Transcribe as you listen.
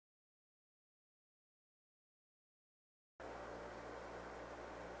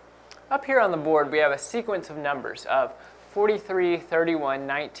Up here on the board we have a sequence of numbers of 43, 31,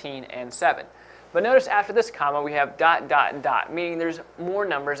 19, and 7. But notice after this comma we have dot, dot, dot, meaning there's more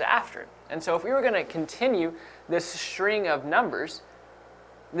numbers after it. And so if we were going to continue this string of numbers,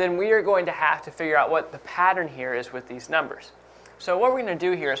 then we are going to have to figure out what the pattern here is with these numbers. So what we're going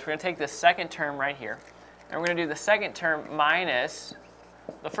to do here is we're going to take this second term right here, and we're going to do the second term minus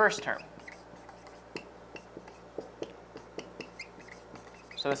the first term.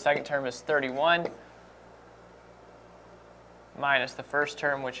 So the second term is 31 minus the first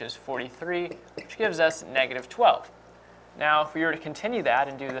term, which is 43, which gives us negative 12. Now, if we were to continue that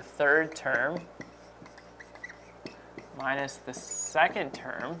and do the third term minus the second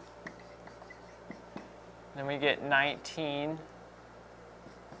term, then we get 19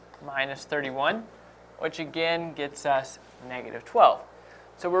 minus 31, which again gets us negative 12.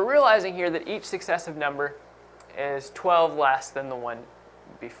 So we're realizing here that each successive number is 12 less than the one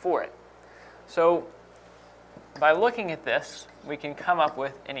before it. So by looking at this, we can come up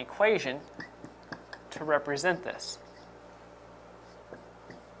with an equation to represent this.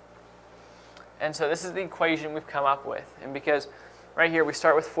 And so this is the equation we've come up with. And because right here we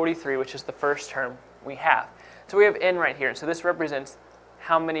start with 43, which is the first term we have. So we have n right here. So this represents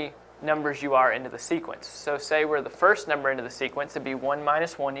how many numbers you are into the sequence. So say we're the first number into the sequence, it'd be 1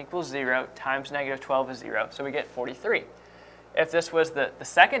 minus 1 equals 0 times negative 12 is 0. So we get 43. If this was the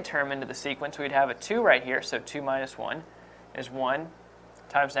second term into the sequence, we'd have a 2 right here. So 2 minus 1 is 1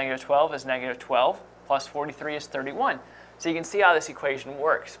 times negative 12 is negative 12 plus 43 is 31. So you can see how this equation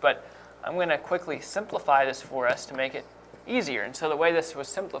works. But I'm going to quickly simplify this for us to make it easier. And so the way this was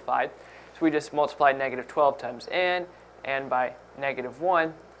simplified is we just multiplied negative 12 times n by negative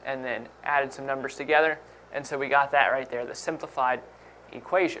 1 and then added some numbers together. And so we got that right there, the simplified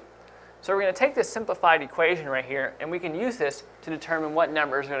equation. So we're going to take this simplified equation right here, and we can use this to determine what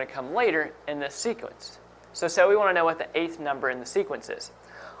number is going to come later in this sequence. So say we want to know what the 8th number in the sequence is.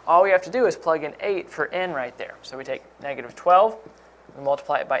 All we have to do is plug in 8 for n right there. So we take negative 12, we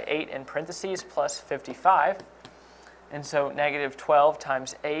multiply it by 8 in parentheses plus 55. And so negative 12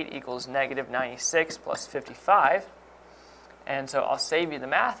 times 8 equals negative 96 plus 55. And so I'll save you the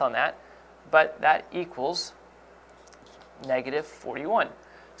math on that, but that equals negative 41.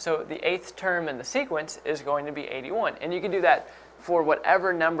 So the 8th term in the sequence is going to be 81. And you can do that for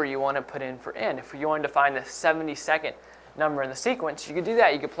whatever number you want to put in for n. If you wanted to find the 72nd number in the sequence, you could do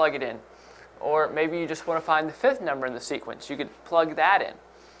that. You could plug it in. Or maybe you just want to find the 5th number in the sequence. You could plug that in.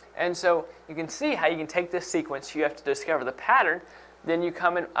 And so you can see how you can take this sequence. You have to discover the pattern. Then you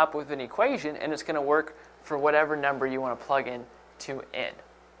come up with an equation, and it's going to work for whatever number you want to plug in to n.